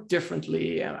all work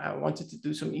differently. And I wanted to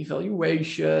do some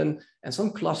evaluation and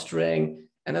some clustering.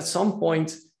 And at some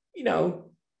point,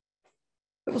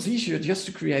 it was easier just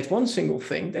to create one single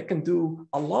thing that can do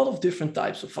a lot of different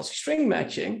types of fuzzy string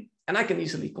matching, and I can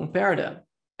easily compare them.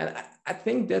 And I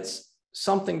think that's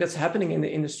something that's happening in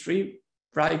the industry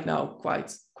right now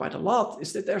quite a lot,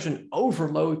 is that there's an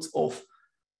overload of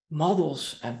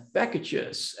models and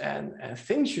packages and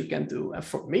things you can do. And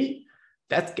for me,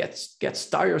 that gets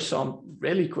tiresome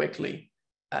really quickly,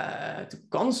 to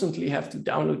constantly have to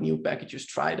download new packages,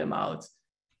 try them out,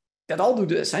 that all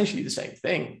do essentially the same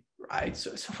thing, right?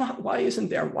 So why isn't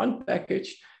there one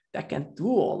package that can do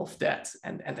all of that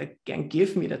and that can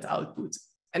give me that output?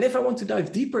 And if I want to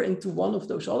dive deeper into one of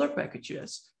those other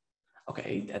packages,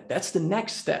 okay, that's the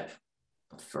next step.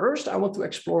 But first, I want to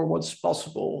explore what's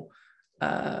possible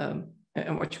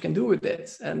and what you can do with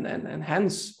it. And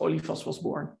hence, PolyFuzz was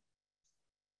born.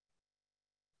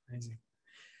 Amazing.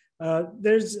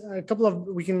 There's a couple of,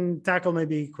 we can tackle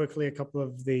maybe quickly a couple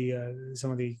of the,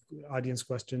 some of the audience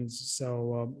questions.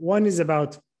 So one is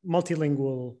about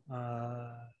multilingual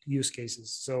use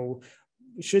cases. So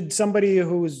should somebody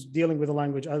who's dealing with a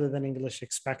language other than English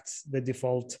expect the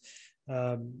default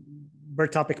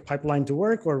BERTopic pipeline to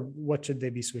work, or what should they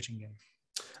be switching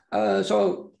in?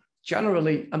 So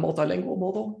generally a multilingual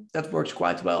model that works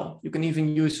quite well. You can even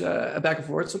use a bag of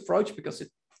words approach because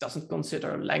it doesn't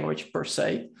consider language per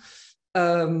se.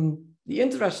 The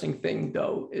interesting thing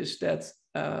though is that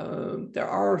there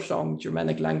are some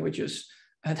Germanic languages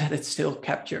that it still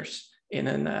captures in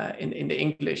the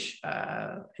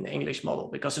English model,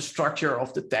 because the structure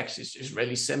of the text is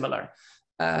really similar,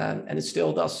 and it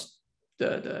still does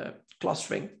the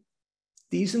clustering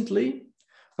decently.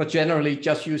 But generally,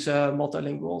 just use a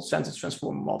multilingual sentence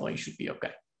transformer model. You should be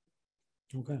okay.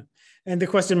 Okay. And the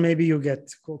question maybe you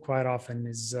get quite often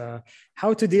is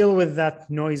how to deal with that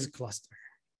noise cluster.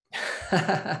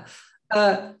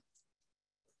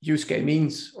 Use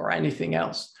k-means or anything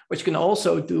else. What you can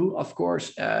also do, of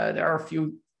course, there are a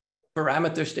few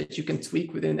parameters that you can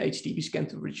tweak within HDBScan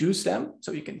to reduce them.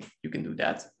 So you can do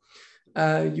that.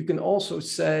 You can also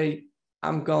say,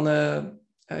 I'm gonna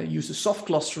use a soft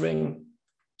clustering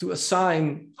to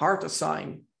hard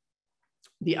assign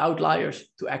the outliers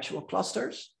to actual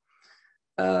clusters.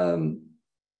 You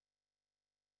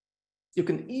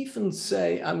can even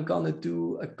say, I'm gonna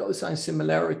do a cosine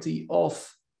similarity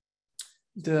of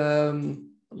the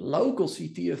local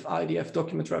CTF IDF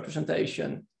document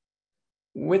representation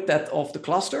with that of the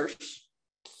clusters.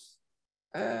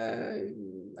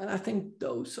 And I think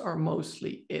those are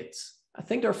mostly it. I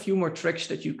think there are a few more tricks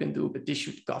that you can do, but this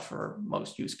should cover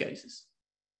most use cases.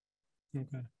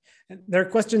 Okay. And there are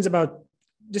questions about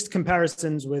just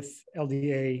comparisons with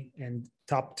LDA and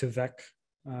top to VEC.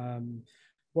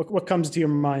 What comes to your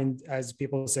mind as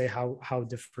people say how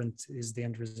different is the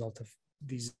end result of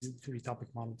these three topic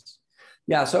models?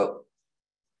 Yeah, so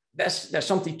there's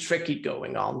something tricky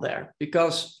going on there,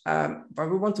 because when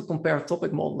we want to compare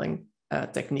topic modeling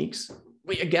techniques,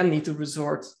 we again need to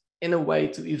resort in a way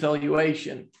to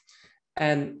evaluation.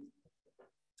 And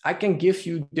I can give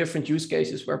you different use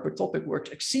cases where BERTopic works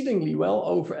exceedingly well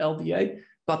over LDA,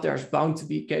 but there's bound to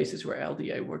be cases where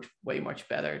LDA works way much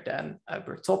better than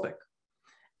BERTopic.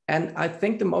 And I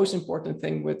think the most important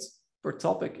thing with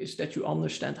BERTopic is that you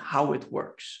understand how it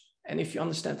works. And if you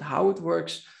understand how it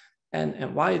works,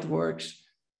 and why it works,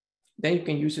 then you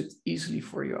can use it easily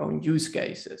for your own use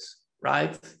cases,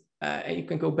 right? And you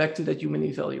can go back to that human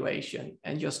evaluation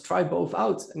and just try both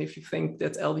out. And if you think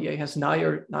that LDA has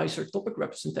nicer topic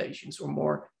representations or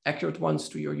more accurate ones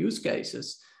to your use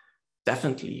cases,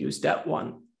 definitely use that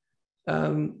one.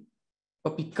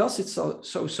 But because it's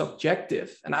so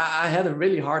subjective, and I had a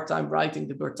really hard time writing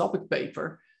the BERTopic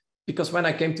paper, because when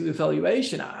I came to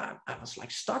evaluation, I was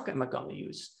like stuck. Am I going to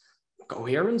use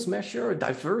coherence measure,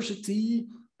 diversity,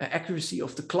 accuracy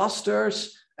of the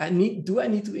clusters? Do I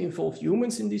need to involve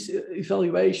humans in this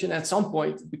evaluation? At some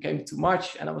point, it became too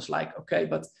much. And I was like, okay,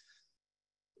 but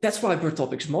that's why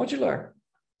BERTopic's modular,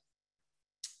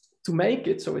 to make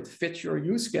it so it fits your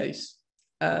use case.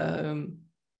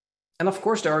 And of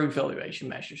course, there are evaluation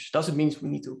measures. Doesn't mean we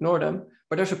need to ignore them,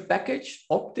 but there's a package,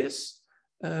 OCTIS,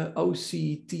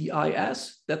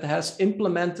 OCTIS, that has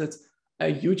implemented a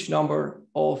huge number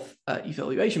of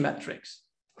evaluation metrics.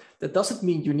 That doesn't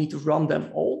mean you need to run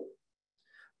them all,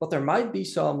 but there might be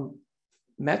some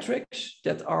metrics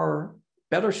that are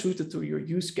better suited to your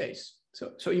use case.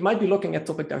 So you might be looking at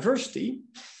topic diversity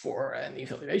for an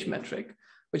evaluation metric,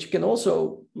 but you can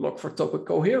also look for topic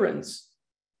coherence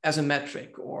as a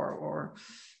metric, or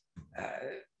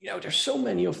there's so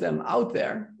many of them out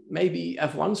there. Maybe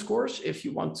F1 scores, if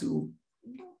you want to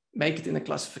make it in a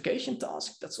classification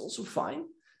task, that's also fine.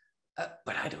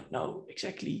 But I don't know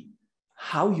exactly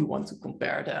how you want to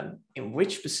compare them in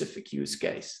which specific use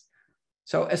case.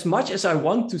 So as much as I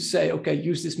want to say, okay,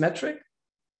 use this metric,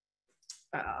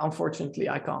 unfortunately,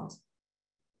 I can't.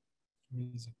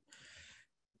 Amazing.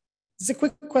 Just a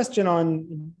quick question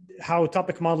on how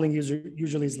topic modeling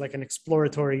usually is like an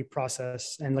exploratory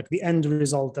process, and like the end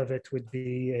result of it would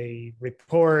be a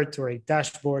report or a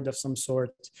dashboard of some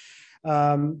sort.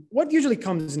 What usually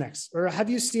comes next? Or have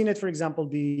you seen it, for example,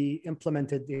 be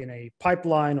implemented in a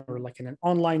pipeline or like in an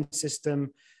online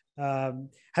system?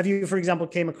 Have you, for example,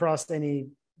 came across any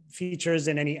features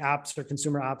in any apps or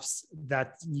consumer apps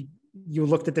that you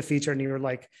looked at the feature and you were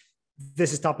like,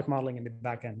 this is topic modeling in the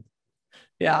back end?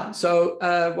 Yeah, so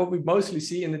what we mostly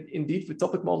see indeed with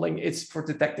topic modeling, it's for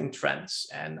detecting trends.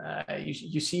 And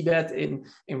you see that in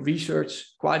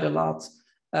research quite a lot,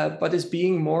 but it's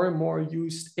being more and more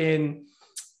used in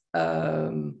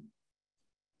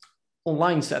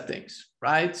online settings,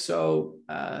 right? So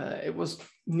it was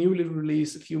newly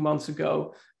released a few months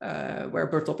ago, where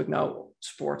BERTopic now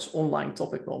supports online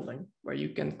topic modeling, where you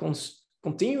can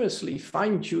continuously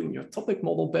fine-tune your topic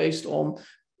model based on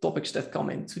topics that come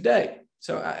in today.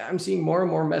 So I'm seeing more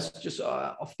and more messages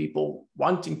of people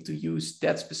wanting to use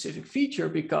that specific feature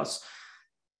because,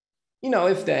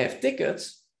 if they have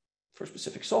tickets for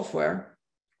specific software,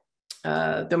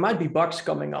 there might be bugs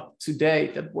coming up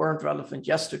today that weren't relevant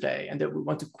yesterday and that we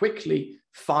want to quickly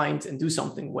find and do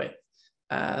something with.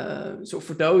 So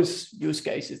for those use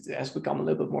cases, it has become a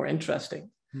little bit more interesting.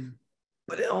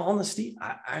 But in all honesty,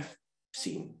 I've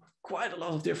seen quite a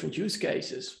lot of different use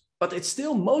cases, but it's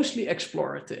still mostly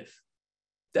explorative.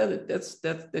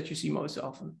 That you see most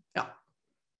often. Yeah.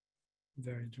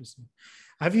 Very interesting.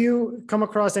 Have you come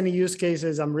across any use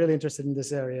cases? I'm really interested in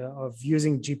this area of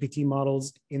using GPT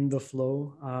models in the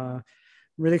flow.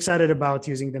 Really excited about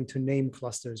using them to name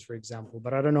clusters, for example,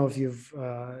 but I don't know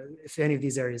if any of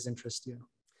these areas interest you.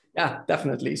 Yeah,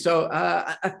 definitely. So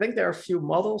I think there are a few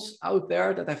models out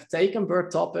there that have taken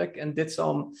BERTopic and did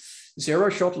some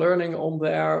zero-shot learning on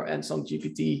there and some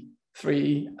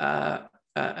GPT-3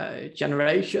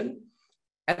 generation,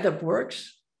 and that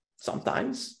works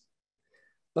sometimes.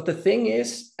 But the thing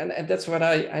is, and that's what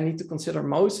I need to consider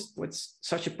most with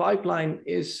such a pipeline,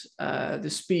 is the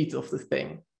speed of the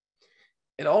thing.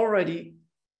 It already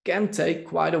can take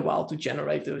quite a while to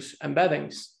generate those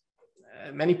embeddings.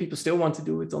 Many people still want to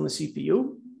do it on the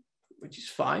CPU, which is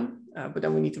fine, but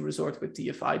then we need to resort with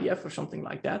TF-IDF or something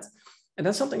like that. And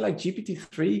then something like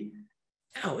GPT-3,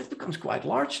 it becomes quite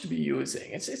large to be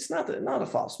using. It's not a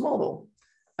fast model.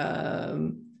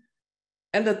 And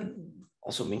that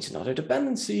also means another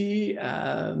dependency.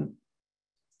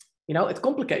 It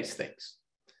complicates things.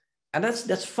 And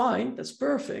that's fine, that's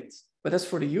perfect, but that's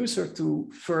for the user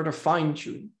to further fine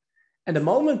tune. And the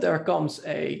moment there comes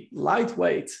a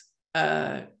lightweight,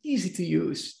 easy to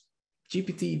use,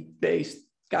 GPT-based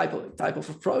type of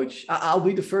approach, I'll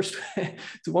be the first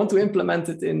to want to implement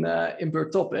it in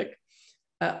BERTopic.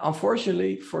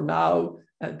 Unfortunately, for now,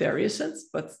 there isn't,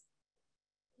 but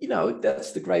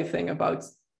that's the great thing about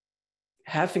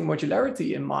having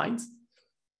modularity in mind.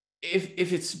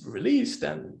 If it's released,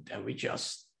 then we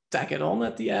just tag it on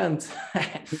at the end,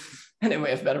 and then we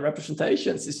have better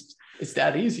representations. It's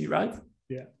that easy, right?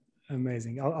 Yeah,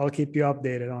 Amazing. I'll keep you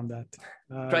updated on that.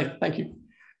 Great, thank you.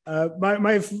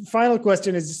 My final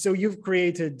question is, so you've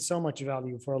created so much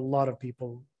value for a lot of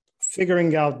people,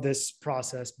 figuring out this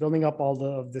process, building up all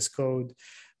of this code,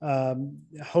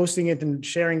 hosting it and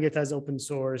sharing it as open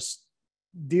source,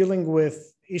 dealing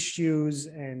with issues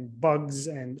and bugs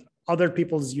and other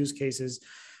people's use cases.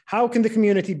 How can the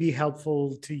community be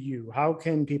helpful to you? How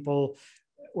can people,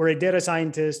 or a data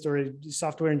scientist or a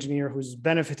software engineer who's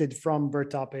benefited from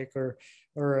BERTopic or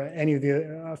any of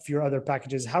your other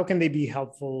packages, how can they be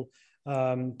helpful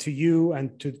to you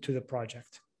and to the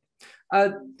project?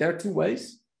 There are two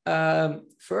ways.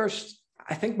 First,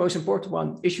 I think most important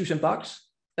one, issues and bugs,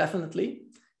 definitely.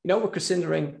 We're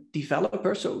considering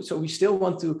developers, so we still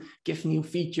want to give new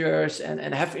features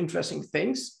and have interesting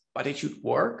things, but it should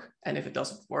work. And if it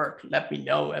doesn't work, let me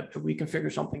know and we can figure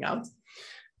something out.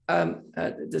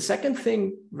 The second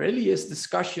thing really is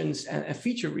discussions and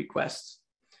feature requests.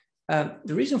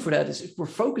 The reason for that is if we're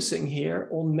focusing here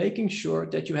on making sure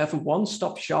that you have a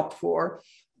one-stop shop for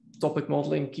topic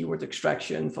modeling, keyword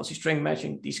extraction, fuzzy string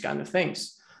matching, these kind of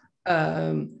things.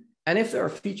 And if there are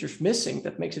features missing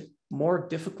that makes it more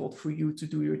difficult for you to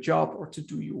do your job or to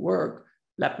do your work,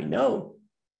 let me know.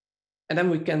 And then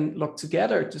we can look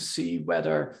together to see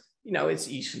whether it's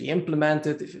easily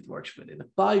implemented, if it works within a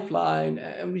pipeline,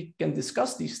 and we can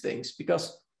discuss these things,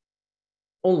 because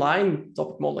online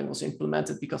topic modeling was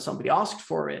implemented because somebody asked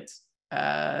for it.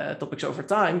 Topics over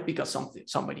time because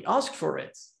somebody asked for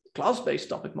it. Class-based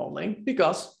topic modeling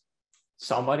because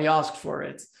somebody asked for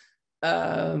it.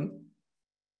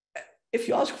 If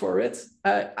you ask for it,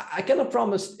 I cannot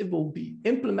promise it will be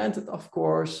implemented, of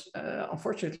course.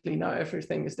 Unfortunately, not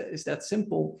everything is that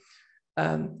simple.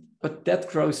 But that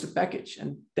grows the package,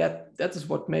 and that is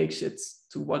what makes it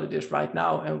to what it is right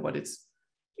now and what it's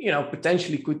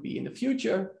potentially could be in the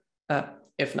future.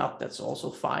 If not, that's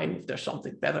also fine. If there's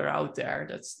something better out there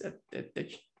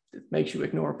that makes you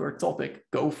ignore BERTopic,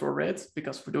 go for it,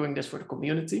 because we're doing this for the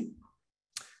community.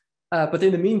 But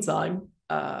in the meantime,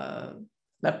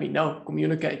 let me know,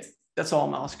 communicate. That's all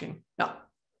I'm asking. Yeah.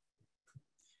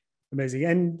 Amazing.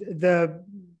 And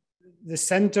the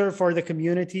center for the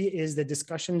community is the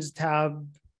discussions tab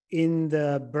in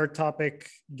the BERTopic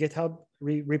GitHub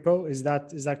repo. Is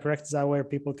that correct? Is that where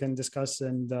people can discuss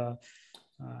and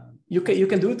you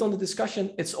can do it on the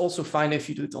discussion. It's also fine if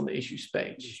you do it on the issues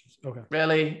page. Okay.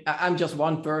 Really, I'm just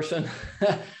one person.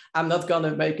 I'm not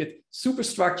gonna make it super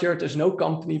structured. There's no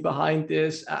company behind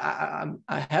this.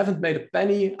 I haven't made a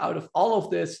penny out of all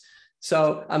of this,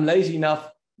 so I'm lazy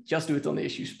enough. Just do it on the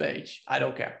issues page. I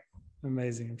don't care.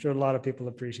 Amazing. I'm sure a lot of people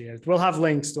appreciate it. We'll have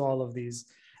links to all of these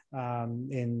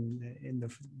in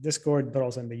the Discord, but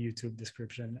also in the YouTube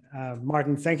description.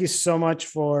 Maarten, thank you so much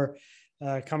for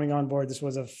coming on board. This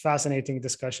was a fascinating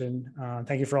discussion.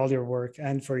 Thank you for all your work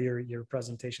and for your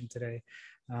presentation today.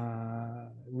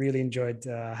 Really enjoyed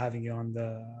having you on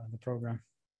the program.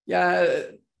 Yeah,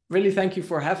 really thank you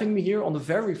for having me here on the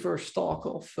very first talk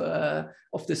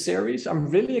of the series. I'm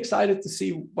really excited to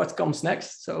see what comes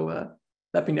next. So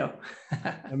let me know.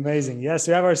 Amazing. Yes,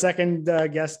 we have our second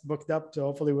guest booked up. So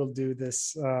hopefully we'll do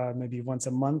this maybe once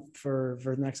a month for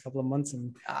the next couple of months,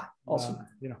 and awesome.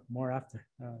 More after.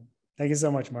 Thank you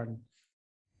so much, Maarten.